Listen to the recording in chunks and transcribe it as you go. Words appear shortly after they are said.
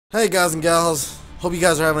Hey guys and gals, hope you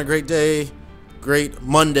guys are having a great day, great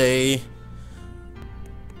Monday.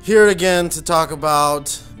 Here again to talk about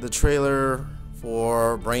the trailer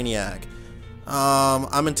for Brainiac.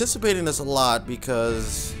 I'm anticipating this a lot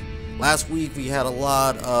because last week we had a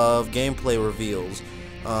lot of gameplay reveals.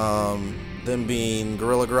 Them being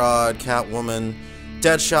Gorilla Grodd, Catwoman,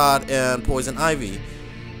 Deadshot, and Poison Ivy.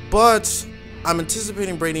 But I'm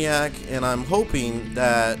anticipating Brainiac, and I'm hoping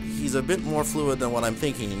that he's a bit more fluid than what I'm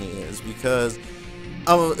thinking he is, because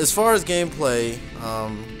as far as gameplay,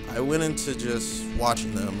 I went into just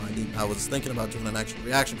watching them. I was thinking about doing an actual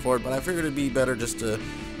reaction for it, but I figured it'd be better just to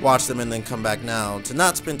watch them and then come back now, to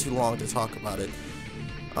not spend too long to talk about it.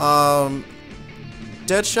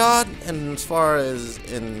 Deadshot, and as far as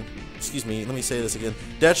excuse me, let me say this again.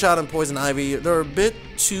 Deadshot and Poison Ivy, they're a bit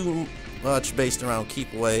too much based around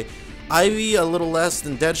keep away. Ivy a little less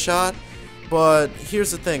than Deadshot, but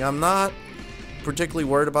here's the thing, I'm not particularly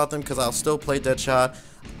worried about them because I'll still play Deadshot,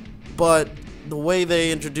 but the way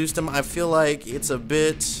they introduced him, I feel like it's a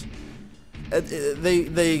bit,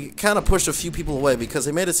 they kind of pushed a few people away because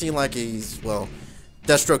they made it seem like he's, well,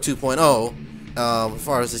 Deathstroke 2.0 as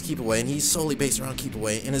far as his keep away, and he's solely based around keep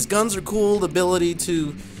away, and his guns are cool, the ability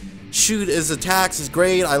to shoot his attacks is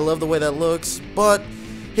great, I love the way that looks, but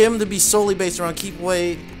him to be solely based around keep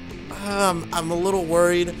away, I'm a little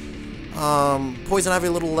worried. Poison Ivy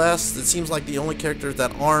a little less. It seems like the only characters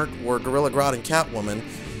that aren't were Gorilla Grodd and Catwoman,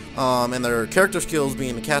 and their character skills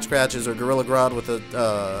being the cat scratches or Gorilla Grodd with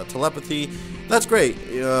the telepathy. That's great.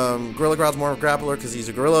 Gorilla Grodd's more of a grappler because he's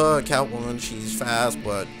a gorilla. Catwoman, she's fast,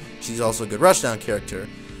 but she's also a good rushdown character.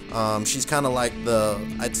 She's kind of like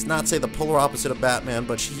I'd not say the polar opposite of Batman,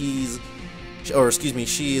 but she is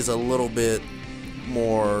a little bit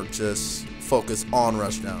more just focused on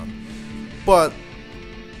rushdown. But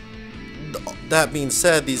that being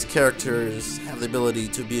said, these characters have the ability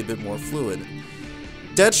to be a bit more fluid.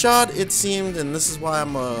 Deadshot, it seemed, and this is why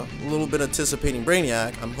I'm a little bit anticipating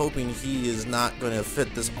Brainiac, I'm hoping he is not going to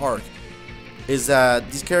fit this arc, is that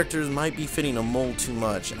these characters might be fitting a mold too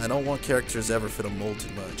much. I don't want characters to ever fit a mold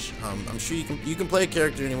too much. I'm sure you can play a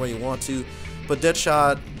character any way you want to, but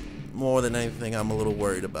Deadshot, more than anything, I'm a little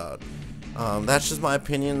worried about. That's just my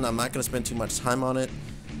opinion. I'm not going to spend too much time on it.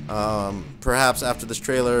 Perhaps after this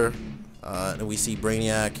trailer and we see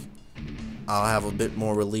Brainiac, I'll have a bit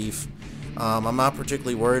more relief. I'm not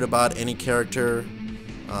particularly worried about any character.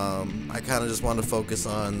 I kind of just want to focus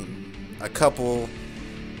on a couple,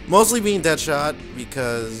 mostly being Deadshot,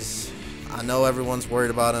 because I know everyone's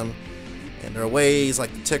worried about him, and there are ways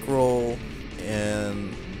like the tick roll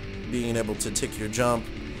and being able to tick your jump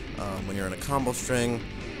when you're in a combo string.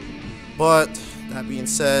 But that being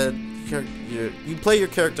said, you play your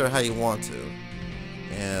character how you want to,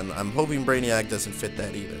 and I'm hoping Brainiac doesn't fit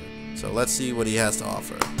that either. So let's see what he has to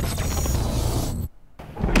offer.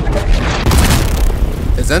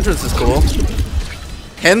 His entrance is cool.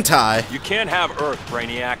 Hentai. You can't have Earth,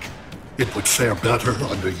 Brainiac. It would fare better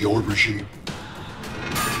under your regime.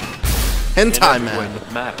 Hentai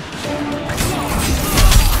man. Matters.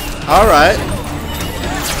 Alright.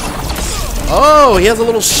 Oh, he has a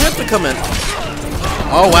little ship to come in.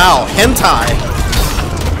 Oh wow, hentai.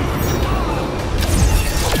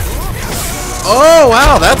 Oh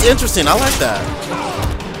wow, that's interesting. I like that.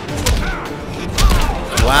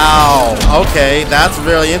 Wow, okay, that's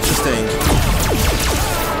very interesting.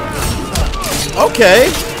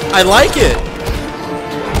 Okay, I like it.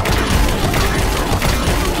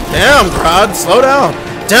 Damn, Grodd, slow down.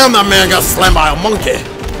 Damn, that man got slammed by a monkey.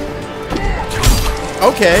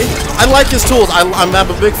 Okay, I like his tools. I'm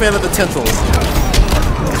a big fan of the tentacles.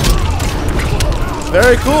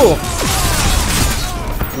 Very cool.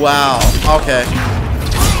 Wow. Okay.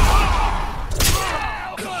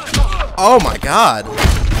 Oh my god.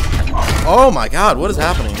 Oh my god, what is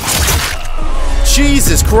happening?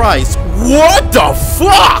 Jesus Christ. What the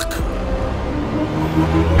fuck?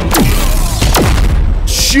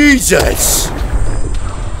 Jesus.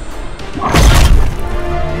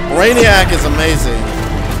 Brainiac is amazing.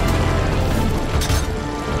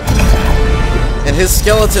 And his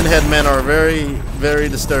skeleton head men are very, very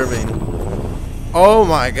disturbing. Oh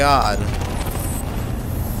my god.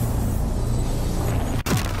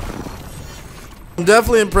 I'm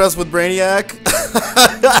definitely impressed with Brainiac.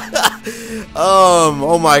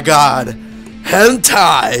 Oh my god.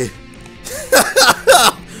 Hentai.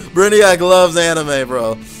 Brainiac loves anime,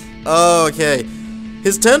 bro. Okay.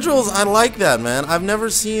 His tendrils, I like that, man. I've never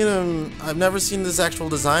seen this actual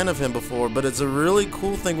design of him before, but it's a really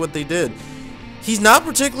cool thing what they did. He's not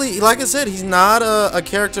particularly, like I said, he's not a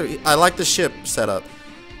character. I like the ship setup.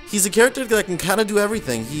 he's a character that can kind of do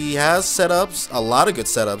everything. He has setups, a lot of good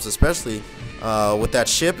setups, especially with that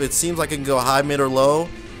ship. It seems like it can go high, mid, or low.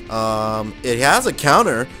 It has a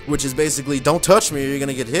counter, which is basically don't touch me or you're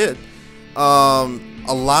gonna get hit.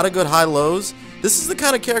 A lot of good high lows. This is the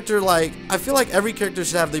kind of character, like, I feel like every character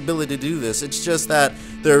should have the ability to do this. It's just that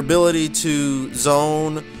their ability to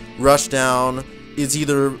zone, rush down is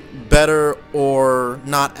either better or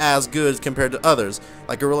not as good compared to others.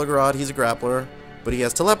 Like Gorilla Grodd, he's a grappler, but he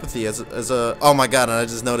has telepathy as a oh my god, and I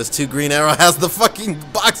just noticed too, Green Arrow has the fucking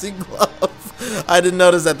boxing glove. I didn't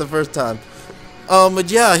notice that the first time. But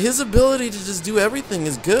yeah, his ability to just do everything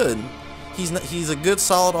is good. He's a good,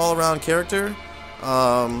 solid all-around character.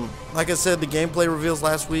 Like I said, the gameplay reveals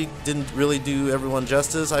last week didn't really do everyone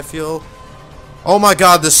justice, I feel. Oh my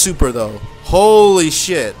god, the super though. Holy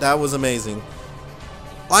shit, that was amazing.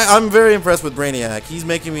 I'm very impressed with Brainiac. He's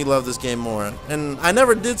making me love this game more. And I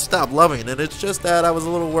never did stop loving it. It's just that I was a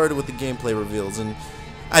little worried with the gameplay reveals. And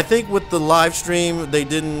I think with the live stream, they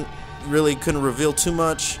couldn't reveal too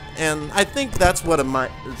much. And I think that's what it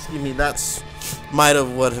might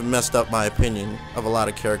have messed up my opinion of a lot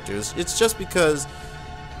of characters. It's just because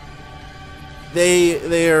they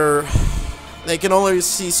can only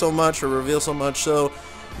see so much or reveal so much. So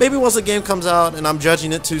maybe once the game comes out and I'm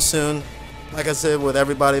judging it too soon, like I said, with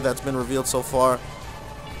everybody that's been revealed so far,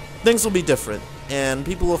 things will be different and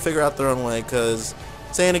people will figure out their own way. Because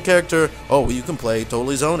saying a character, oh, well, you can play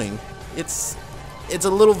totally zoning, it's a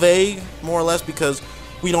little vague, more or less, because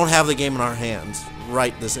we don't have the game in our hands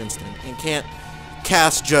right this instant and can't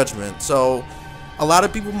cast judgment. So a lot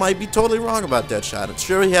of people might be totally wrong about Deadshot. It's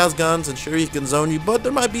sure he has guns and sure he can zone you, but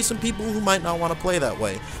there might be some people who might not want to play that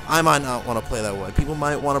way. I might not want to play that way. People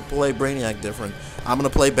might want to play Brainiac different. I'm going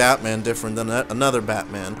to play Batman different than another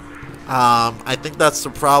Batman. I think that's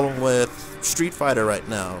the problem with Street Fighter right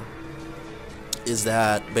now, is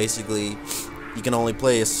that basically you can only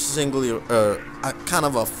play a kind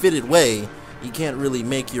of a fitted way. You can't really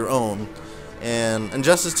make your own. And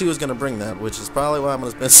Injustice 2 is going to bring that, which is probably why I'm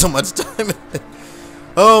going to spend so much time in it.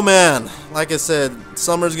 Oh man, like I said,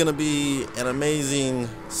 summer's going to be an amazing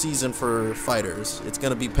season for fighters. It's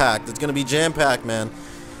going to be packed. It's going to be jam-packed, man.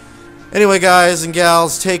 Anyway, guys and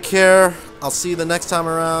gals, take care. I'll see you the next time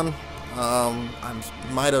around. I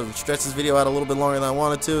might have stretched this video out a little bit longer than I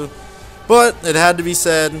wanted to, but it had to be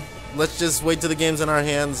said. Let's just wait till the game's in our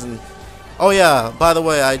hands. And oh yeah, by the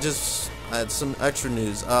way, I had some extra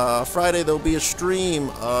news. Friday there'll be a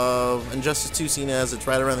stream of Injustice 2 seen as it's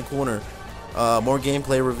right around the corner. More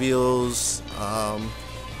gameplay reveals.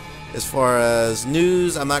 As far as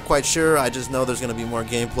news, I'm not quite sure. I just know there's going to be more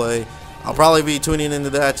gameplay. I'll probably be tuning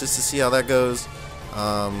into that just to see how that goes.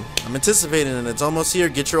 I'm anticipating it. It's almost here.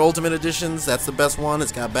 Get your Ultimate Editions. That's the best one.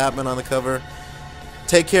 It's got Batman on the cover.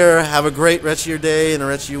 Take care. Have a great rest of your day and the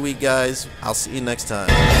rest of your week, guys. I'll see you next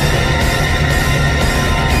time.